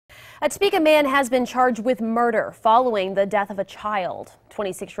A Topeka man has been charged with murder following the death of a child.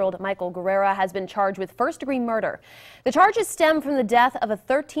 26-year-old Michael Guerrera has been charged with first-degree murder. The charges stem from the death of a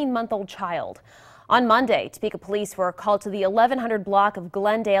 13-month-old child. On Monday, Topeka police were called to the 1100 block of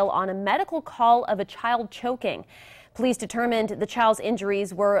Glendale on a medical call of a child choking. Police determined the child's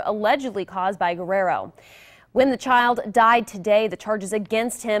injuries were allegedly caused by Guerrero. When the child died today, the charges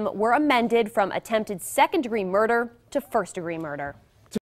against him were amended from attempted second-degree murder to first-degree murder.